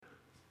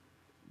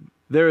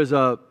There is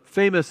a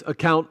famous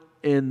account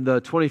in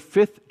the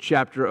 25th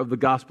chapter of the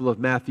Gospel of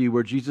Matthew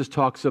where Jesus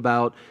talks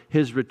about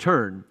his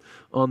return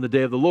on the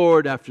day of the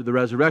Lord after the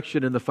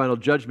resurrection and the final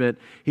judgment.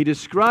 He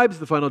describes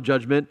the final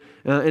judgment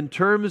in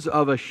terms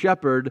of a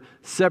shepherd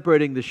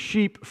separating the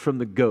sheep from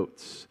the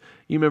goats.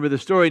 You remember the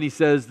story, and he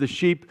says the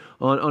sheep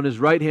on his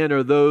right hand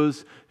are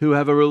those who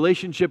have a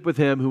relationship with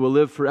him, who will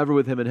live forever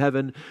with him in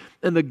heaven,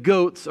 and the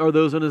goats are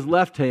those on his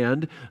left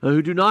hand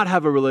who do not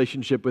have a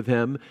relationship with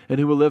him and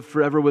who will live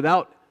forever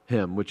without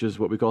him, which is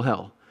what we call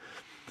hell.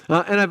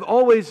 And I've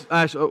always,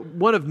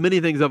 one of many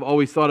things I've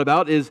always thought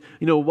about is,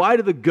 why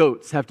do the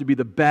goats have to be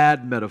the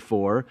bad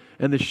metaphor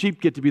and the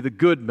sheep get to be the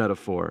good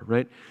metaphor,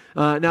 right?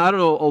 Now, I don't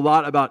know a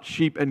lot about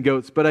sheep and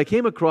goats, but I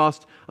came across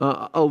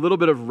a little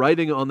bit of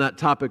writing on that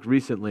topic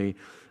recently.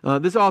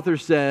 This author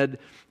said,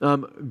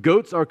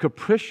 goats are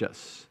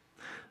capricious.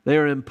 They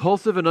are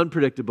impulsive and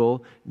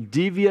unpredictable,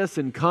 devious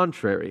and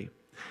contrary.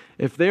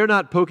 If they are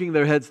not poking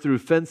their heads through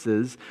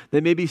fences, they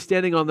may be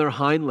standing on their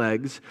hind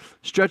legs,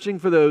 stretching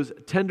for those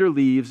tender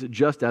leaves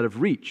just out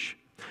of reach.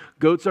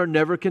 Goats are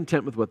never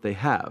content with what they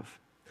have.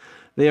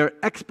 They are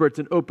experts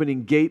in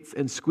opening gates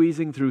and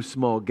squeezing through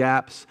small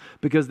gaps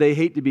because they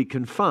hate to be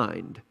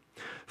confined.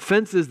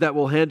 Fences that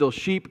will handle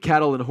sheep,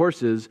 cattle, and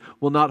horses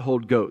will not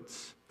hold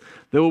goats.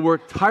 They will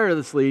work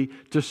tirelessly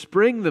to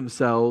spring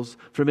themselves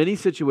from any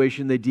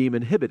situation they deem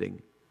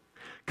inhibiting.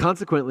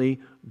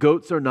 Consequently,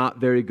 goats are not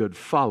very good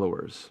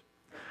followers.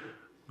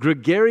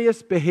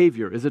 Gregarious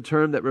behavior is a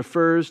term that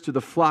refers to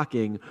the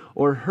flocking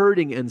or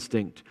herding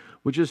instinct,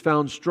 which is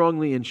found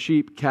strongly in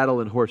sheep, cattle,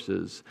 and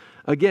horses.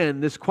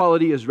 Again, this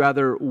quality is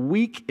rather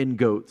weak in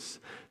goats.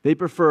 They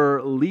prefer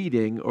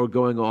leading or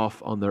going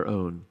off on their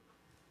own.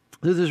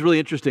 This is really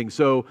interesting.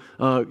 So,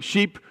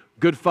 sheep,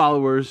 good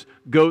followers;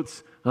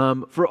 goats,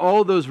 for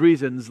all those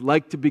reasons,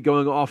 like to be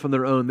going off on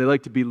their own. They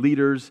like to be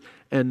leaders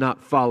and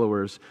not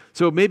followers.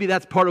 So maybe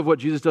that's part of what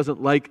Jesus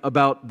doesn't like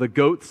about the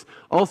goats.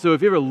 Also,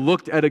 if you ever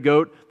looked at a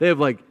goat, they have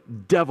like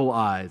devil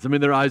eyes. I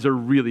mean, their eyes are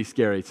really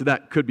scary. So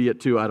that could be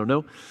it too. I don't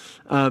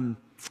know.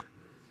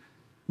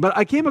 But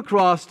I came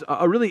across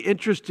a really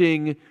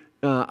interesting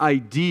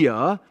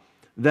idea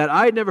that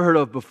I had never heard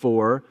of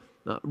before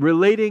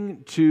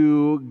relating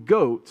to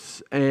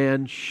goats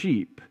and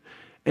sheep.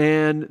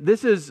 And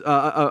this is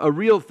a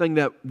real thing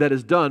that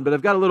is done, but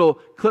I've got a little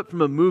clip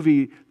from a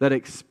movie that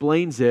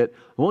explains it.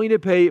 I want you to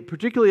pay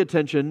particularly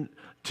attention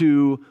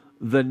to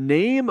the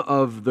name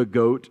of the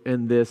goat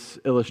in this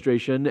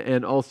illustration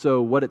and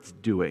also what it's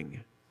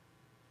doing.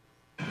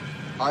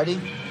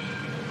 Artie?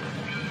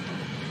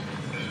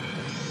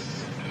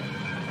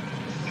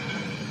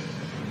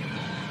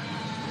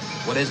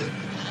 What is it?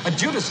 A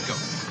Judas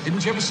goat.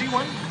 Didn't you ever see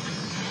one?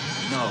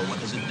 No, what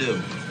does it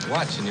do?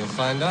 Watch and you'll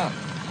find out.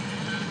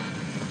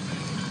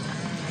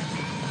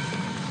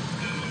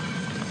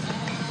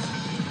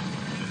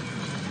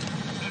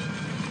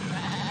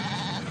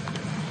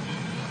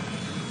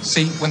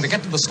 See, when they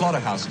get to the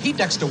slaughterhouse, he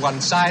ducks to one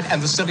side and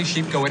the silly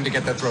sheep go in to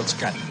get their throats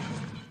cut.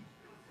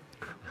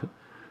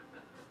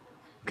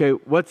 Okay,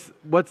 what's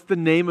the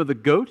name of the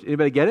goat?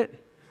 Anybody get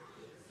it?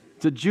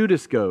 It's a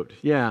Judas goat,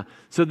 yeah.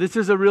 So this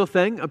is a real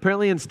thing.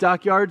 Apparently in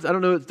stockyards, I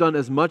don't know if it's done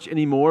as much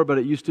anymore, but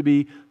it used to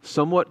be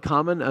somewhat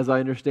common, as I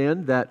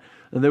understand, that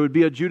there would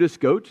be a Judas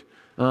goat,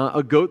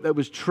 a goat that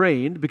was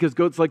trained, because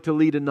goats like to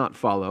lead and not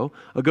follow,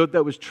 a goat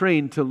that was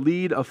trained to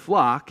lead a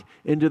flock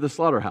into the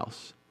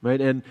slaughterhouse. Right,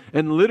 and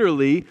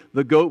literally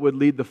the goat would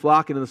lead the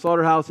flock into the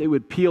slaughterhouse. It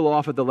would peel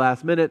off at the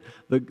last minute.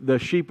 The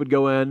sheep would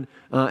go in,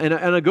 and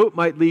a goat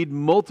might lead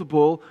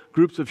multiple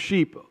groups of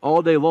sheep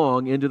all day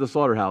long into the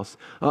slaughterhouse.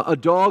 A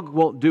dog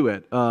won't do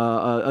it.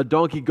 A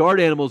donkey,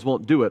 guard animals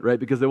won't do it, right,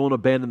 because they won't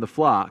abandon the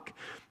flock.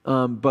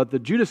 But the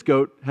Judas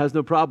goat has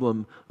no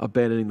problem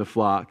abandoning the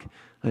flock.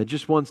 It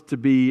just wants to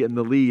be in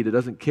the lead. It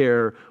doesn't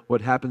care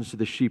what happens to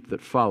the sheep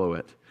that follow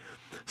it.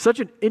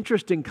 Such an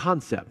interesting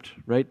concept,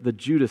 right? The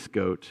Judas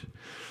goat.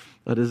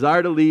 A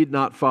desire to lead,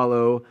 not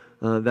follow,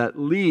 that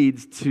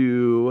leads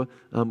to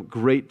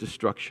great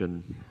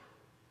destruction.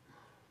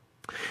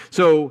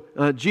 So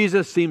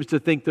Jesus seems to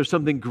think there's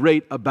something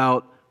great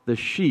about the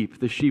sheep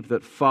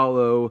that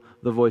follow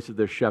the voice of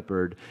their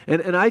shepherd.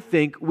 And I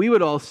think we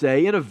would all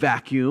say in a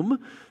vacuum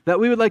that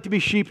we would like to be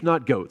sheep,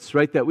 not goats,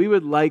 right? That we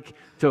would like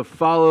to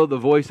follow the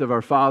voice of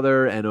our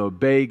Father and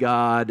obey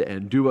God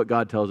and do what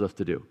God tells us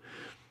to do.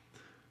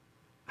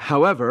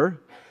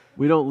 However,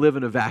 we don't live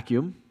in a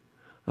vacuum,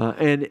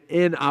 and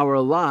in our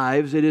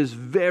lives, it is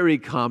very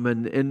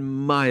common, in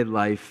my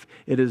life,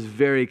 it is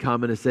very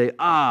common to say,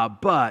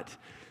 but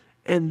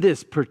in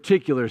this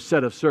particular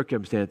set of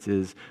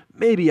circumstances,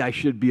 maybe I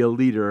should be a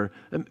leader,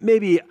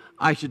 maybe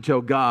I should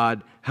tell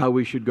God how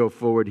we should go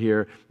forward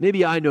here,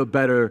 maybe I know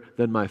better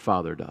than my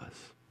Father does.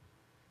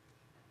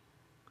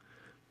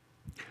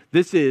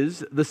 This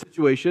is the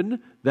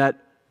situation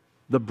that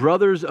the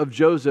brothers of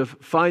Joseph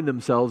find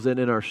themselves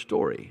in our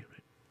story.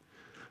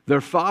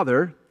 Their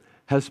father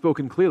has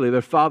spoken clearly.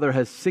 Their father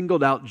has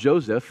singled out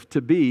Joseph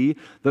to be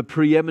the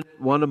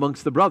preeminent one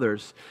amongst the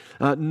brothers.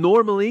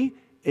 Normally,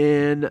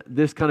 in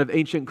this kind of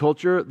ancient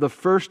culture, the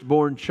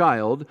firstborn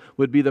child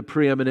would be the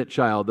preeminent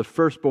child. The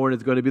firstborn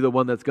is going to be the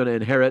one that's going to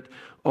inherit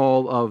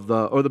all of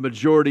the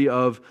majority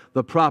of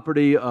the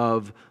property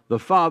of the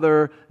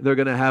father. They're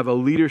going to have a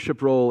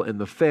leadership role in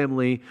the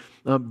family.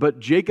 But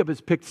Jacob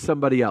has picked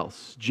somebody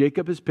else.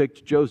 Jacob has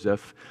picked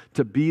Joseph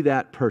to be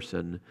that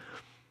person.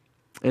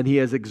 And he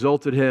has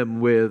exalted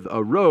him with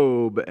a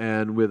robe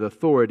and with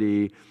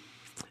authority.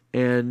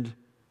 And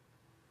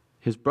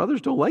his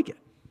brothers don't like it.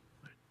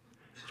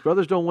 His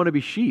brothers don't want to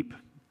be sheep.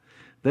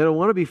 They don't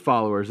want to be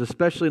followers,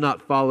 especially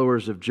not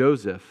followers of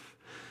Joseph.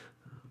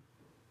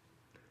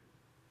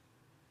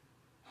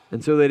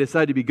 And so they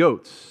decide to be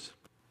goats.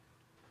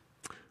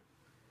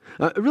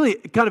 Really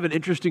kind of an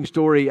interesting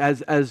story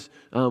as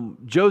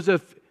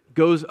Joseph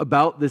goes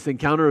about this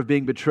encounter of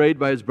being betrayed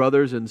by his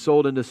brothers and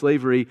sold into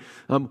slavery.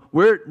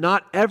 We're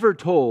not ever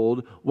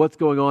told what's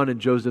going on in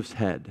Joseph's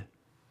head.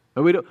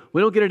 And we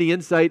don't get any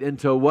insight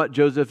into what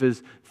Joseph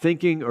is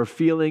thinking or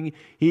feeling.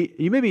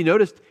 You maybe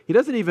noticed he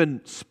doesn't even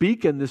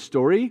speak in this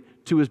story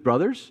to his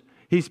brothers.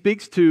 He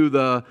speaks to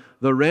the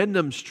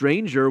random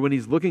stranger when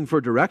he's looking for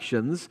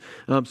directions.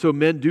 So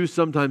men do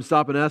sometimes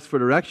stop and ask for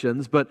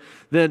directions. But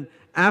then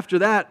after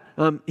that,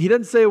 he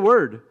doesn't say a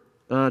word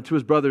to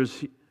his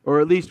brothers,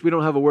 or at least we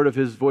don't have a word of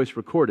his voice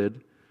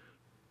recorded.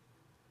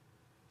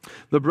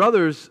 The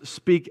brothers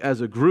speak as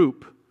a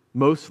group,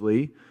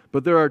 mostly,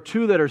 but there are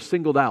two that are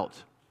singled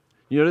out.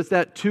 You notice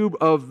that two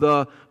of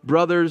the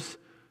brothers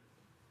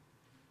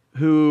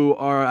who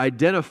are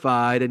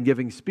identified and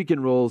giving speaking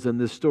roles in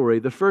this story.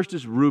 The first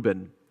is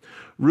Reuben.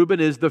 Reuben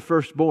is the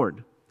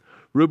firstborn.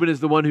 Reuben is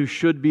the one who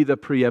should be the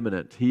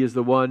preeminent. He is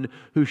the one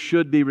who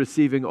should be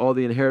receiving all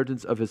the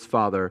inheritance of his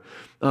father.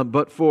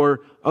 But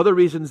for other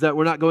reasons that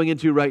we're not going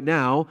into right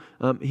now,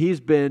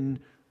 he's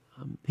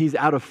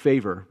out of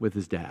favor with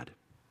his dad.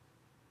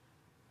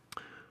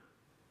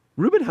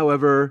 Reuben,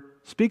 however,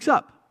 speaks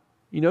up.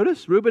 You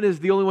notice? Reuben is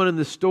the only one in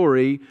the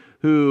story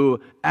who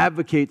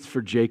advocates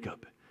for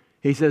Jacob.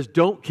 He says,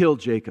 don't kill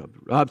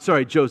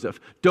Joseph.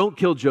 Don't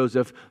kill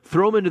Joseph.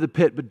 Throw him into the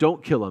pit, but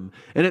don't kill him.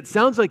 And it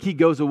sounds like he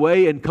goes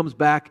away and comes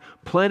back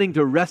planning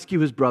to rescue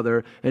his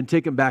brother and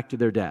take him back to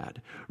their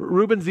dad.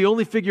 Reuben's the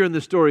only figure in the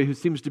story who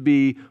seems to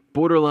be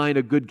borderline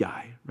a good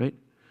guy, right?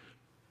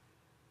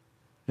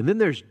 And then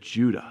there's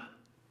Judah.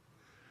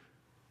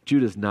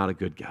 Judah's not a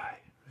good guy.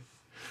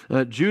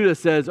 Judah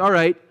says, all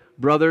right,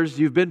 brothers,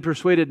 you've been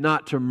persuaded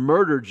not to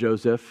murder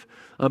Joseph,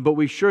 but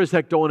we sure as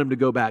heck don't want him to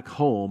go back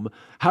home.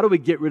 How do we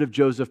get rid of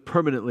Joseph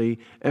permanently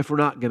if we're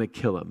not going to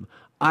kill him?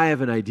 I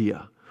have an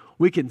idea.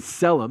 We can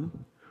sell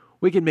him.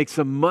 We can make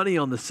some money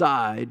on the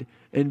side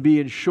and be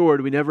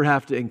ensured we never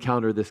have to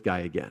encounter this guy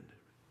again.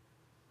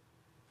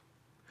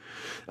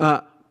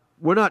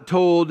 We're not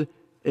told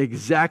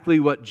exactly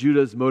what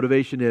Judah's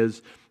motivation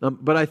is,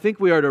 but I think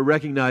we are to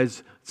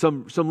recognize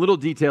some little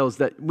details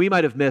that we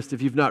might have missed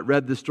if you've not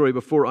read this story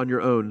before on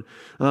your own.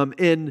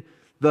 In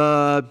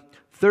the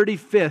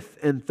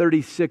 35th and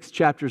 36th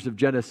chapters of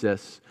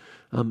Genesis,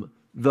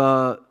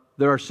 there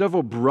are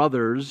several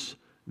brothers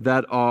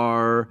that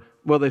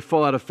they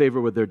fall out of favor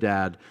with their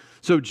dad.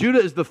 So Judah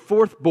is the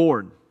fourth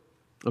born,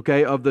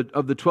 okay, of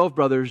the 12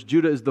 brothers.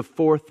 Judah is the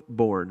fourth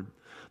born.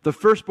 The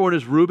firstborn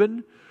is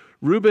Reuben.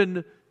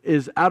 Reuben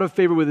is out of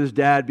favor with his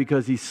dad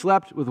because he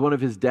slept with one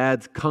of his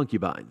dad's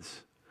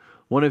concubines,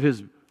 one of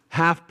his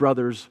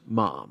half-brother's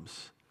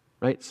moms,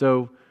 right?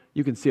 So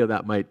you can see how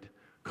that might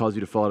cause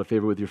you to fall out of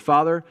favor with your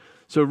father.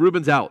 So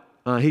Reuben's out.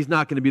 He's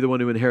not going to be the one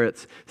who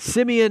inherits.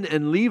 Simeon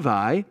and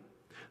Levi,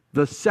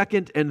 the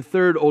second and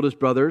third oldest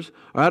brothers,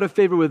 are out of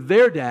favor with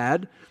their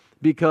dad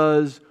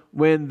because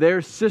when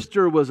their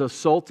sister was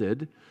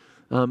assaulted,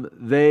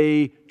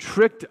 they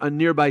tricked a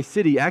nearby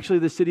city, actually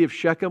the city of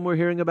Shechem we're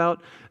hearing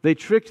about. They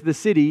tricked the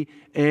city,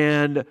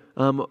 and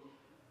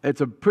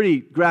it's a pretty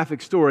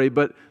graphic story,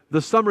 but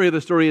the summary of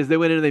the story is they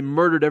went in and they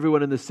murdered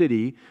everyone in the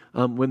city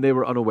when they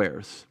were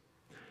unawares.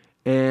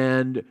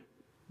 And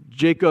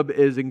Jacob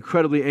is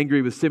incredibly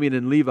angry with Simeon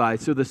and Levi,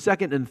 so the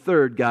second and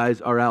third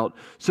guys are out.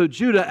 So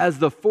Judah, as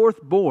the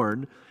fourth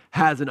born,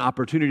 has an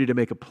opportunity to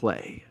make a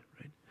play.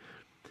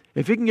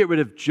 If he can get rid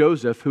of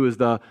Joseph, who is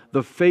the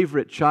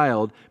favorite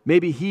child,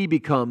 maybe he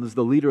becomes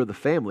the leader of the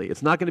family.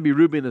 It's not going to be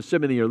Reuben or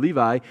Simeon or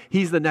Levi.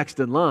 He's the next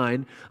in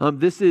line.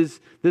 This is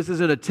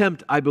an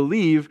attempt, I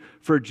believe,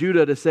 for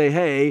Judah to say,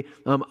 hey,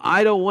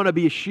 I don't want to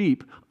be a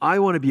sheep. I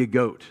want to be a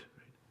goat.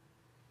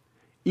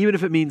 Even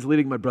if it means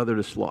leading my brother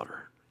to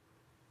slaughter.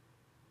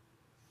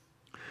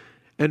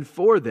 And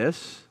for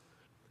this,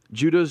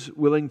 Judah's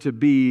willing to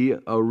be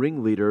a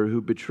ringleader who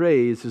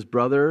betrays his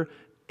brother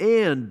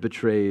and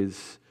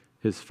betrays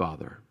his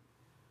father.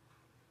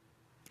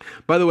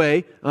 By the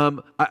way,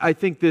 I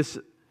think this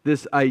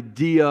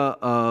idea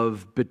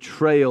of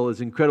betrayal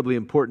is incredibly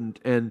important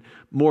and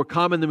more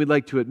common than we'd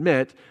like to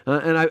admit.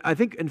 And I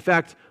think, in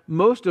fact,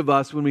 most of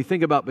us, when we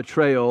think about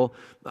betrayal,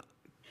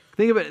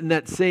 think of it in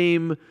that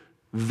same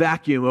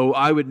vacuum. Oh,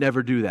 I would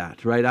never do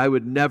that, right? I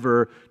would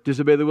never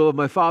disobey the will of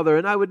my Father,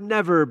 and I would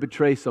never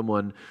betray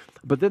someone.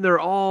 But then there are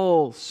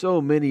all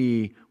so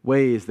many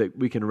ways that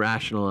we can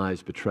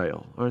rationalize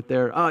betrayal, aren't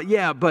there?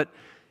 Yeah, but,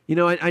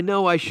 I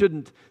know I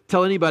shouldn't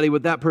tell anybody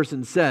what that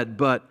person said,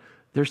 but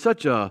they're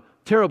such a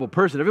terrible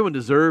person. Everyone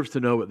deserves to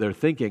know what they're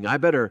thinking.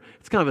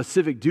 It's kind of a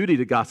civic duty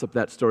to gossip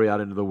that story out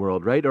into the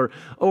world, right? Or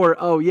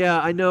oh yeah,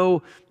 I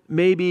know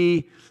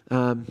maybe,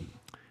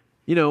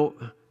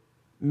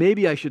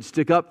 maybe I should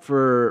stick up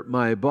for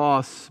my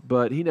boss,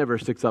 but he never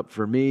sticks up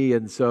for me,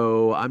 and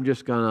so I'm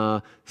just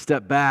gonna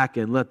step back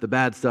and let the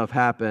bad stuff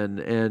happen.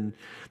 And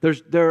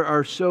there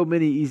are so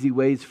many easy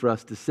ways for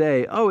us to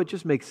say, oh, it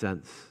just makes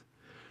sense.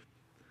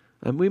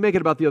 And we make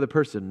it about the other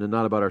person and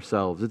not about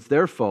ourselves. It's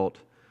their fault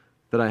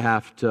that I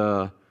have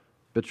to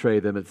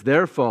betray them. It's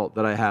their fault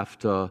that I have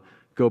to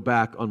go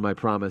back on my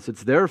promise.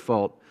 It's their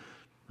fault.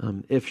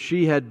 If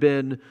she had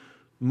been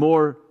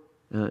more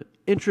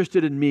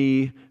interested in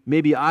me,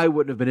 maybe I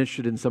wouldn't have been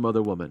interested in some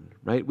other woman,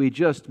 right? We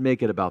just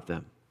make it about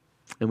them,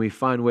 and we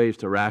find ways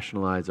to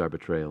rationalize our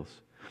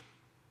betrayals.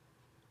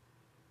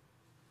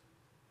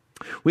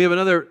 We have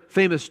another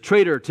famous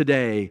traitor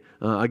today,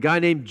 a guy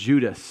named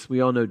Judas.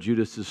 We all know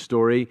Judas's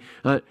story.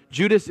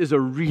 Judas is a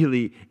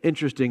really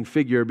interesting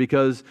figure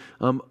because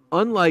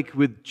unlike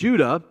with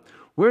Judah,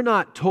 we're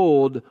not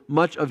told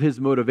much of his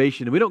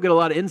motivation. We don't get a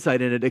lot of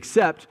insight in it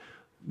except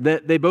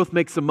that they both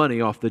make some money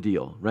off the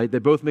deal, right? They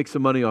both make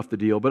some money off the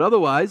deal. But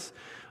otherwise,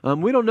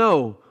 we don't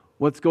know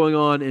what's going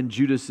on in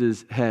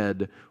Judas's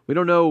head. We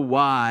don't know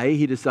why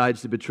he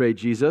decides to betray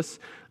Jesus.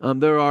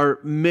 There are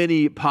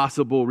many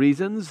possible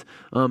reasons.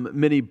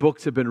 Many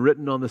books have been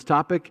written on this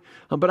topic.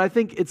 But I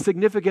think it's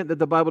significant that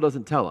the Bible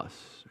doesn't tell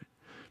us.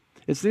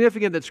 It's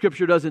significant that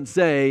Scripture doesn't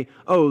say,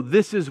 oh,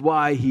 this is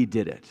why he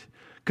did it.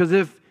 Because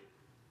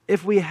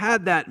if we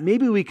had that,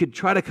 maybe we could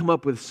try to come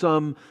up with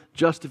some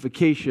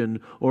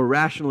justification or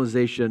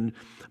rationalization.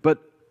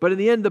 But in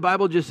the end, the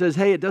Bible just says,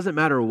 hey, it doesn't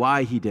matter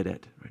why he did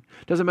it.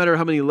 It doesn't matter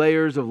how many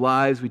layers of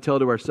lies we tell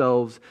to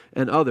ourselves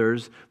and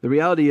others. The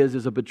reality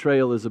is a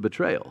betrayal,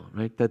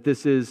 right? That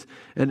this is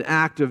an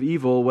act of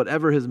evil,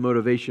 whatever his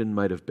motivation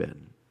might have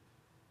been.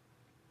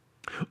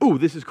 Ooh,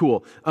 this is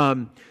cool.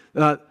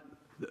 I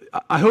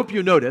hope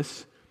you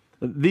notice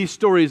these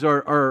stories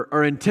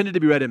are intended to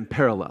be read in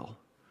parallel.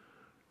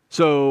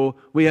 So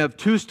we have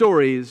two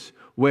stories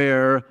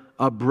where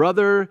a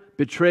brother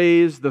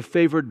betrays the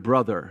favored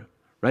brother,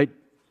 right?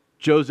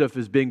 Joseph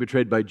is being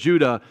betrayed by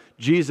Judah.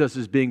 Jesus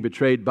is being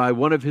betrayed by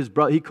one of his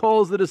brothers. He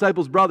calls the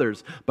disciples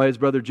brothers by his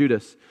brother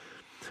Judas.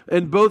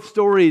 In both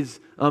stories,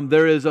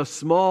 there is a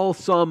small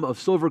sum of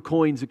silver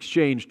coins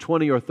exchanged,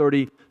 20 or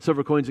 30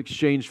 silver coins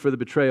exchanged for the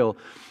betrayal.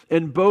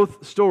 In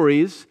both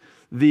stories,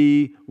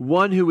 the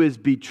one who is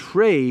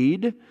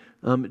betrayed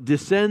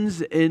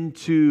descends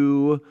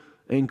into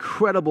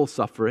incredible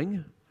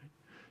suffering.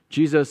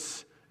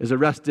 Jesus is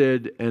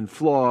arrested and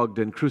flogged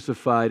and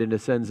crucified and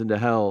descends into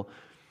hell.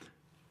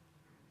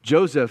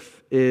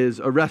 Joseph is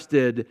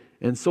arrested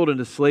and sold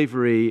into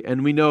slavery,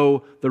 and we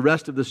know the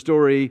rest of the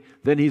story.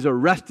 Then he's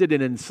arrested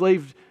and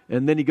enslaved,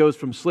 and then he goes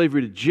from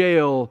slavery to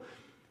jail,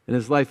 and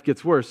his life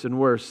gets worse and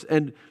worse.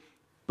 And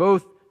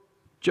both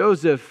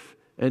Joseph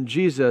and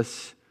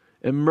Jesus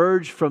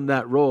emerge from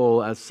that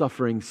role as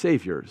suffering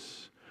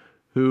saviors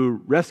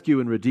who rescue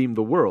and redeem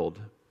the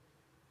world.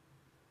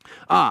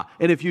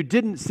 And if you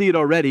didn't see it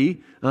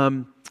already,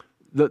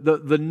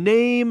 the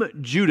name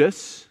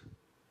Judas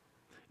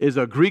is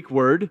a Greek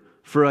word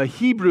for a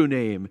Hebrew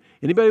name.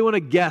 Anybody want to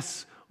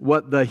guess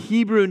what the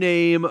Hebrew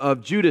name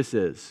of Judas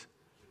is?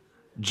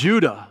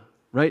 Judah,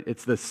 right?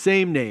 It's the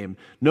same name.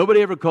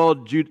 Nobody ever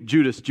called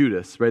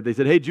Judas, right? They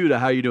said, hey, Judah,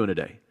 how are you doing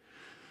today?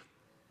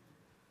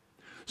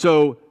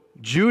 So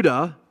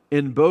Judah,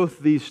 in both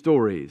these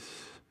stories,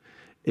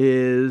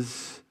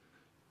 is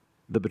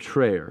the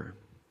betrayer.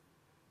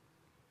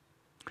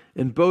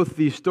 In both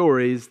these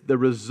stories, the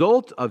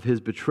result of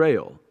his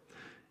betrayal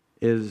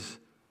is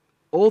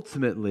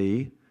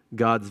ultimately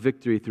God's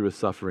victory through a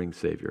suffering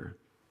Savior.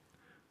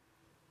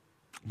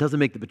 Doesn't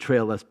make the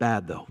betrayal less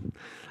bad, though.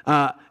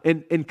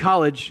 In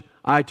college,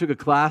 I took a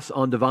class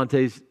on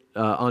Dante's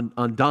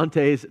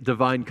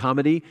Divine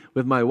Comedy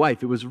with my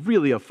wife. It was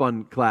really a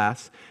fun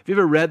class. If you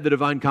ever read the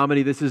Divine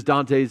Comedy, this is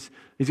Dante's.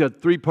 He's got a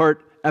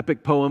 3-part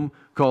epic poem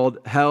called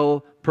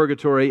Hell,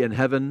 Purgatory, and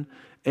Heaven.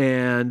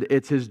 And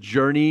it's his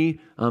journey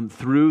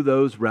through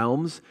those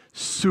realms.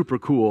 Super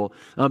cool.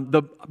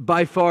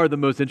 By far the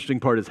most interesting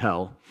part is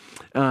hell.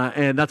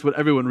 And that's what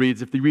everyone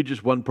reads. If you read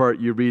just one part,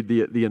 you read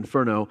the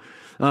Inferno.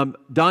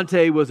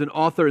 Dante was an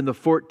author in the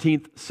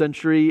 14th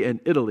century in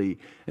Italy.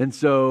 And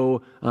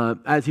so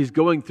as he's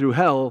going through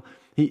hell,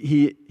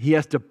 he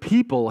has to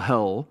people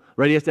hell,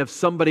 right? He has to have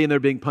somebody in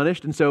there being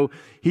punished. And so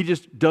he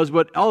just does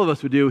what all of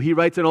us would do. He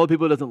writes in all the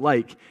people he doesn't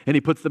like, and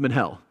he puts them in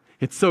hell.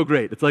 It's so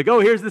great. It's like, oh,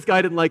 here's this guy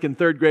I didn't like in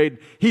 3rd grade.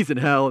 He's in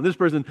hell. And this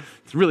person,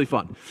 it's really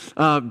fun.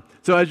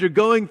 So as you're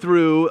going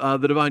through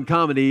the Divine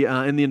Comedy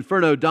in the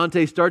Inferno,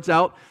 Dante starts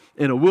out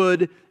in a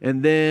wood,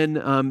 and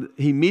then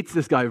he meets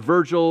this guy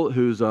Virgil,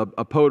 who's a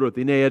poet of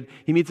the Aeneid.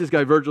 He meets this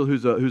guy Virgil,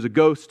 who's a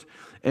ghost,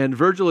 and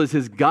Virgil is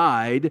his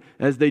guide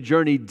as they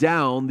journey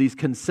down these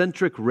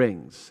concentric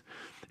rings.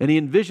 And he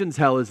envisions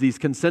hell as these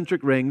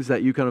concentric rings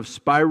that you kind of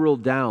spiral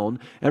down.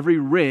 Every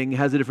ring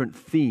has a different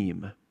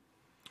theme.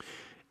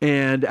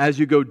 And as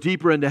you go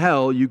deeper into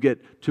hell, you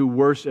get to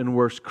worse and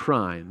worse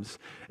crimes.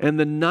 And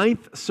the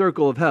ninth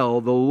circle of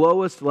hell, the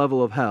lowest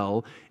level of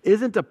hell,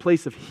 isn't a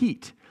place of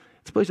heat.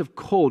 It's a place of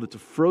cold. It's a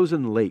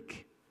frozen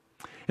lake.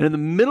 And in the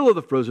middle of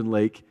the frozen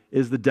lake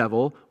is the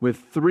devil with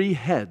 3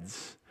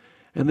 heads.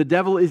 And the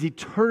devil is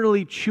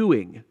eternally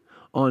chewing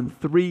on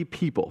 3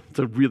 people. It's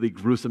a really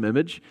gruesome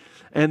image.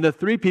 And the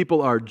 3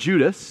 people are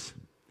Judas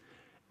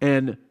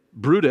and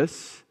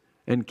Brutus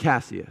and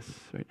Cassius.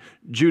 Right?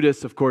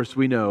 Judas, of course,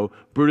 we know.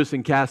 Brutus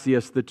and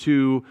Cassius, the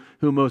 2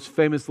 who most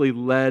famously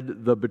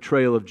led the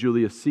betrayal of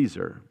Julius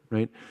Caesar,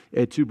 right?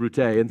 Et tu, Brute.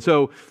 And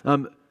so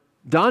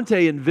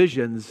Dante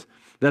envisions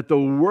that the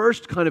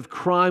worst kind of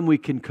crime we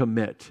can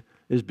commit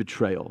is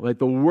betrayal. Right?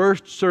 The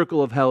worst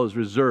circle of hell is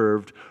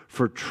reserved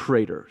for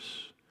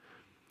traitors.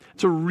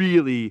 It's a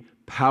really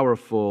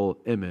powerful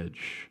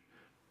image.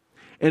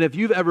 And if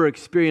you've ever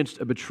experienced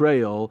a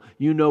betrayal,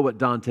 you know what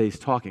Dante's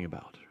talking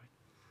about.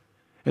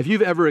 If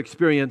you've ever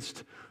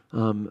experienced,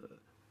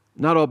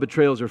 not all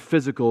betrayals are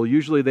physical,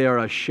 usually they are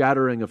a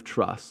shattering of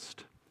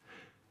trust.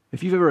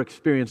 If you've ever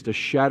experienced a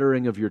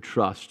shattering of your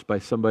trust by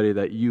somebody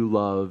that you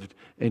loved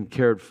and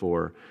cared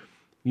for,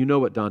 you know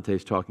what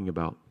Dante's talking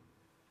about.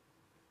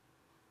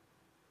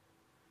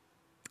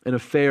 An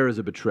affair is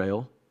a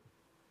betrayal.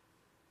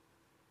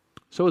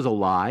 So is a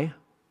lie,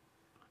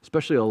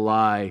 especially a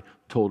lie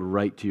told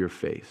right to your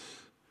face.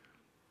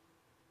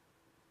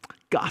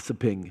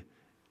 Gossiping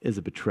is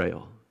a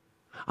betrayal.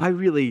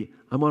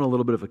 I'm on a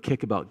little bit of a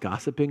kick about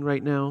gossiping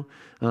right now,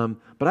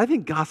 but I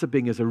think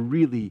gossiping is a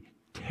really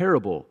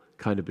terrible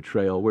kind of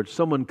betrayal where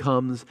someone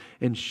comes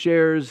and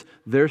shares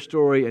their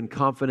story and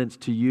confidence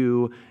to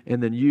you,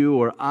 and then you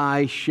or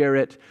I share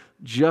it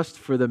just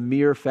for the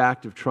mere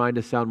fact of trying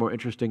to sound more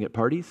interesting at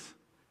parties.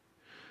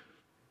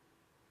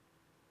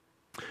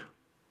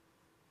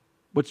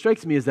 What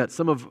strikes me is that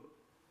some of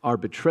our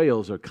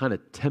betrayals are kind of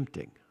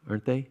tempting,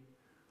 aren't they?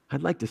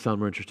 I'd like to sound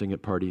more interesting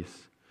at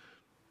parties.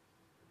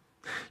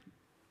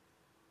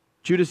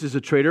 Judas is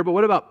a traitor, but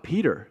what about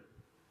Peter?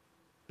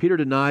 Peter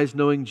denies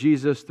knowing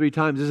Jesus 3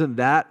 times. Isn't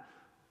that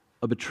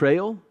a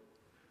betrayal?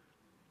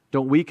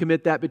 Don't we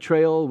commit that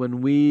betrayal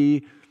when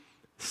we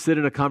sit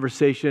in a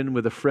conversation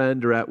with a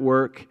friend or at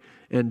work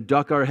and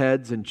duck our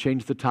heads and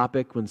change the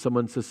topic when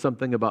someone says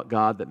something about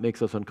God that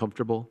makes us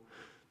uncomfortable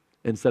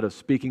instead of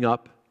speaking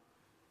up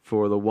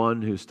for the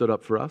one who stood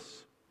up for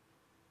us?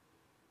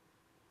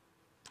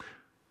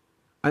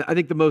 I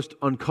think the most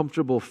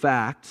uncomfortable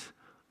fact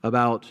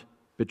about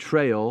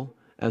betrayal,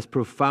 as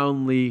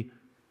profoundly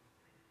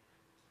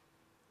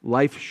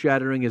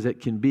life-shattering as it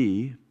can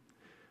be,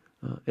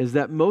 is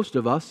that most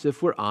of us,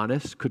 if we're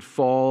honest, could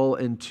fall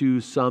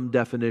into some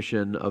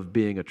definition of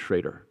being a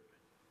traitor.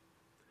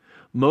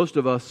 Most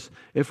of us,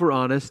 if we're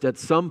honest, at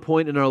some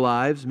point in our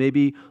lives,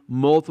 maybe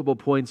multiple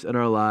points in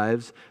our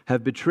lives,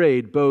 have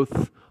betrayed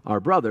both our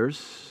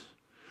brothers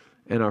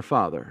and our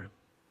Father.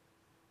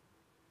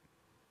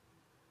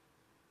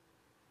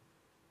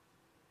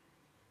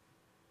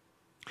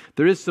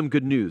 There is some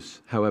good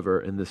news,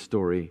 however, in this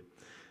story.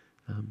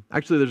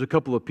 Actually, there's a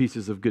couple of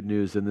pieces of good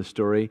news in this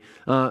story.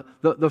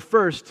 The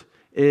first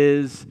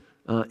is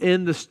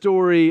in the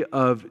story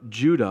of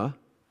Judah,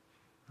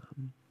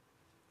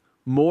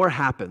 more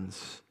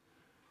happens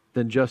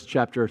than just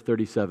chapter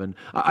 37.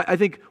 I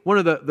think one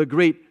of the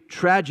great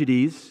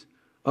tragedies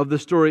of the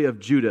story of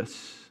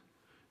Judas,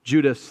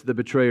 the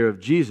betrayer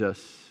of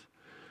Jesus,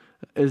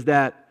 is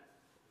that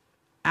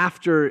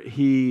after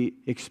he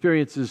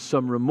experiences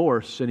some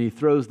remorse and he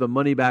throws the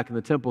money back in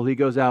the temple, he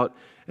goes out,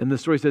 and the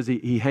story says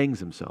he hangs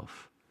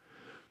himself.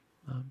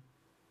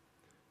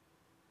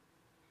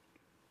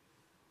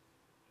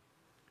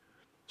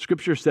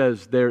 Scripture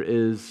says there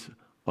is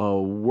a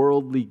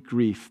worldly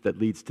grief that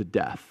leads to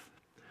death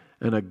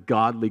and a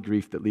godly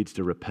grief that leads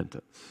to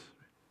repentance.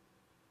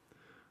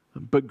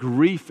 But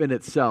grief in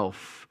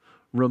itself,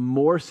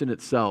 remorse in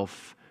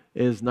itself,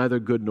 is neither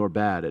good nor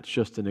bad. It's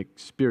just an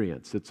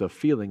experience. It's a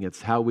feeling.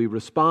 It's how we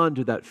respond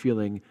to that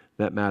feeling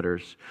that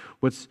matters.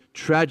 What's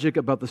tragic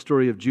about the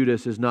story of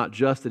Judas is not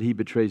just that he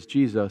betrays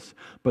Jesus,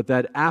 but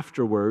that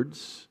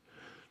afterwards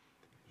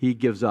he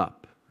gives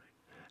up.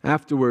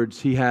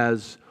 Afterwards he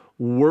has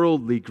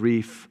worldly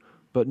grief,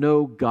 but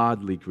no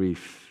godly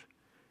grief.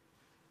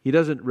 He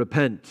doesn't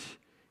repent.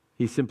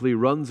 He simply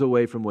runs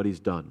away from what he's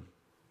done.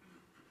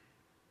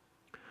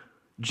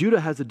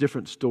 Judah has a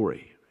different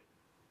story.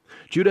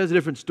 Judah has a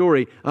different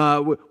story.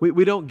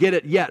 We don't get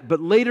it yet, but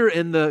later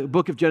in the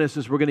book of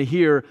Genesis, we're going to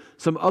hear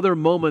some other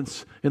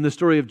moments in the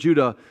story of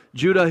Judah.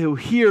 Judah, who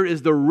here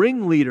is the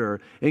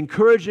ringleader,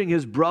 encouraging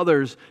his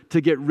brothers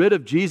to get rid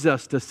of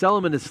Jesus, to sell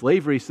him into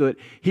slavery so that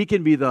he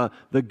can be the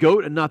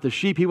goat and not the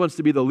sheep. He wants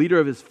to be the leader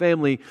of his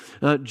family.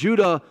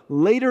 Judah,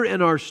 later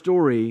in our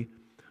story,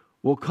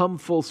 will come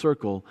full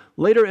circle.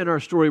 Later in our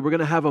story, we're going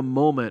to have a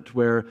moment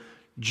where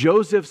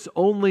Joseph's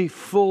only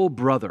full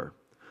brother,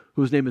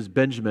 whose name is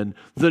Benjamin,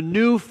 the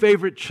new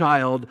favorite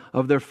child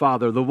of their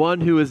father, the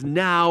one who is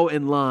now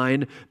in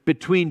line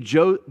between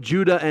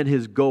Judah and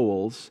his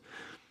goals,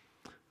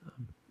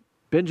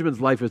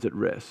 Benjamin's life is at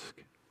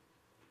risk.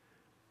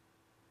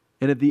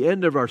 And at the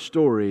end of our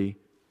story,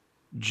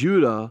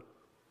 Judah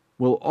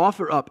will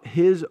offer up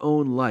his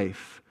own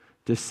life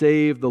to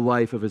save the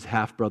life of his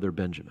half-brother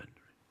Benjamin.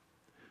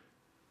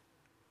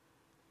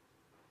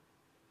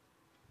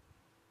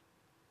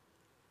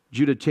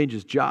 Judah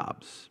changes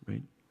jobs,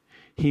 right?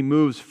 He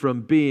moves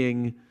from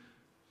being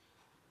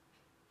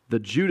the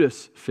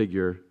Judas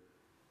figure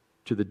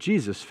to the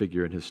Jesus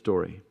figure in his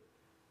story.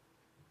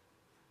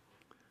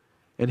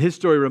 And his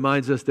story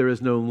reminds us there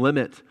is no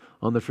limit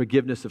on the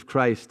forgiveness of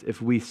Christ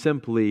if we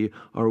simply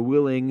are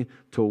willing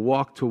to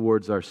walk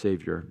towards our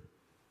Savior.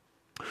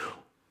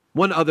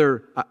 One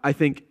other, I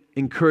think,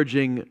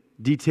 encouraging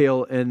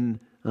detail in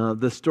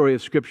the story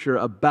of Scripture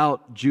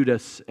about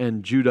Judas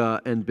and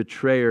Judah and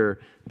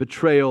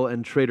betrayal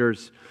and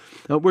traitors.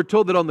 We're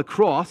told that on the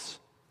cross,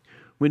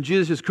 when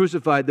Jesus is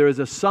crucified, there is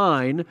a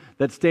sign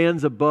that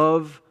stands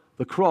above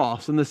the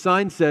cross, and the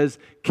sign says,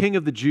 King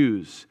of the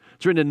Jews.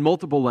 It's written in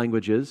multiple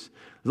languages.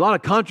 There's a lot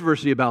of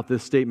controversy about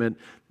this statement.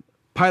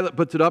 Pilate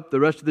puts it up. The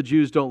rest of the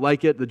Jews don't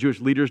like it. The Jewish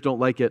leaders don't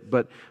like it.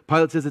 But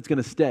Pilate says it's going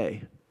to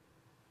stay.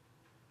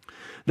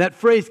 That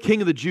phrase,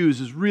 King of the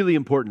Jews, is really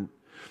important.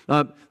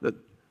 The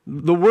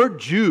word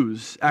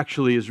Jews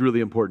actually is really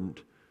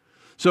important.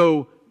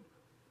 So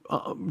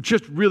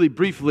just really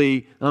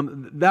briefly,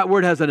 that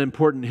word has an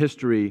important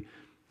history.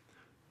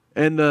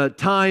 In the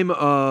time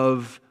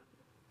of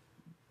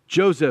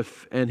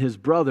Joseph and his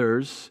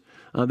brothers,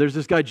 there's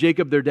this guy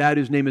Jacob, their dad,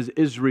 whose name is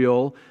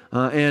Israel,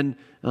 and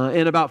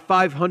in about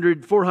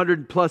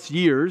 400 plus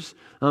years,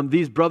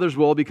 these brothers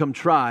will all become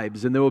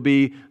tribes, and there will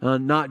be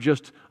not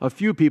just a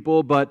few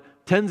people, but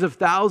tens of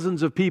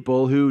thousands of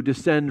people who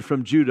descend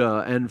from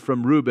Judah and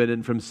from Reuben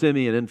and from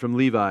Simeon and from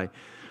Levi.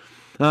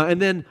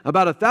 And then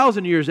about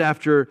 1,000 years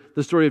after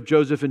the story of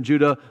Joseph and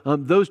Judah,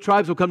 those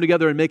tribes will come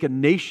together and make a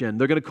nation.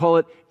 They're going to call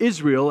it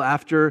Israel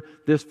after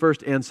this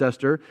first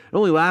ancestor. It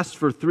only lasts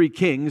for 3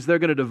 kings. They're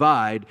going to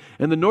divide.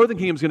 And the northern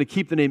kingdom is going to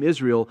keep the name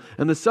Israel.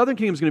 And the southern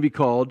kingdom is going to be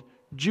called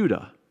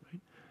Judah.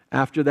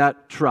 After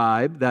that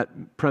tribe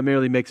that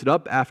primarily makes it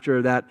up,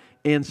 after that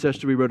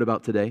ancestor we wrote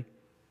about today.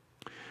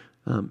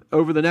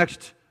 Over the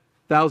next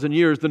 1,000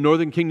 years, the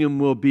northern kingdom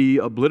will be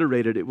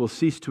obliterated. It will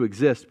cease to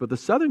exist. But the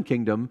southern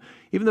kingdom,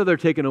 even though they're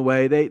taken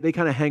away, they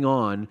kind of hang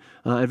on.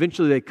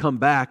 Eventually they come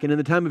back. And in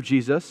the time of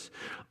Jesus,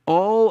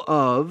 all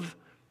of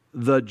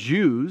the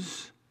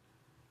Jews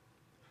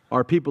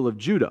are people of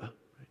Judah.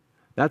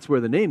 That's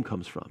where the name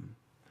comes from.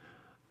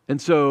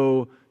 And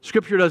so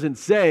Scripture doesn't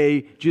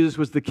say Jesus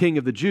was the king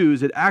of the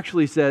Jews. It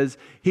actually says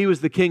he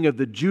was the king of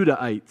the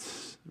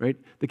Judahites, right?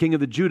 The king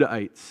of the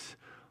Judahites,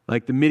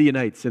 like the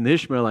Midianites and the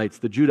Ishmaelites,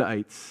 the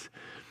Judahites.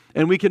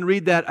 And we can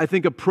read that, I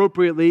think,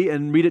 appropriately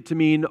and read it to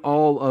mean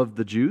all of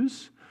the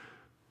Jews.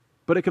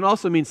 But it can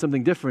also mean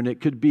something different. It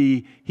could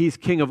be he's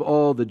king of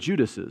all the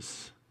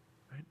Judases.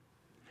 Right?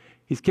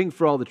 He's king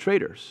for all the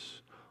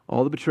traitors,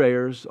 all the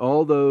betrayers,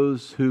 all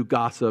those who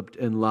gossiped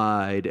and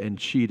lied and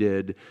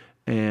cheated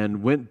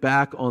and went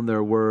back on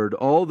their word,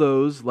 all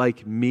those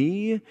like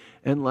me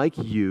and like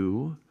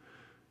you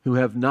who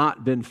have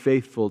not been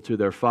faithful to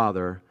their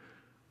Father,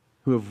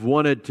 who have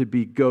wanted to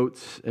be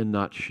goats and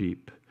not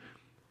sheep.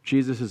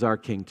 Jesus is our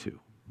king too.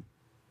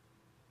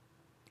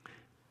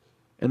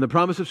 And the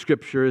promise of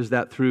Scripture is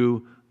that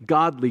through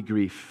godly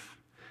grief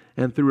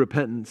and through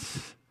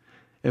repentance,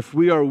 if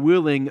we are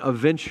willing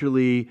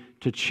eventually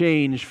to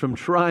change from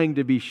trying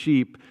to be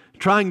sheep,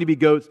 trying to be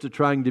goats to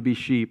trying to be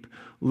sheep,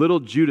 little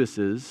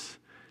Judases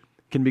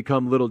can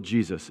become little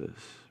Jesuses.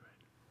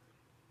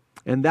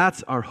 And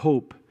that's our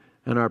hope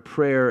and our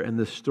prayer in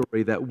this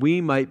story, that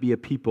we might be a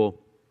people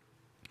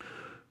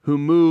who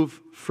move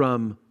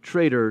from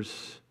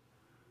traitors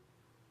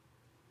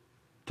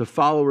to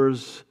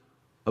followers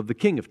of the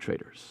King of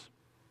traitors.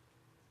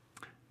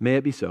 May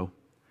it be so.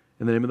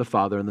 In the name of the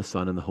Father, and the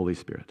Son, and the Holy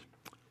Spirit.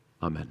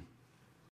 Amen.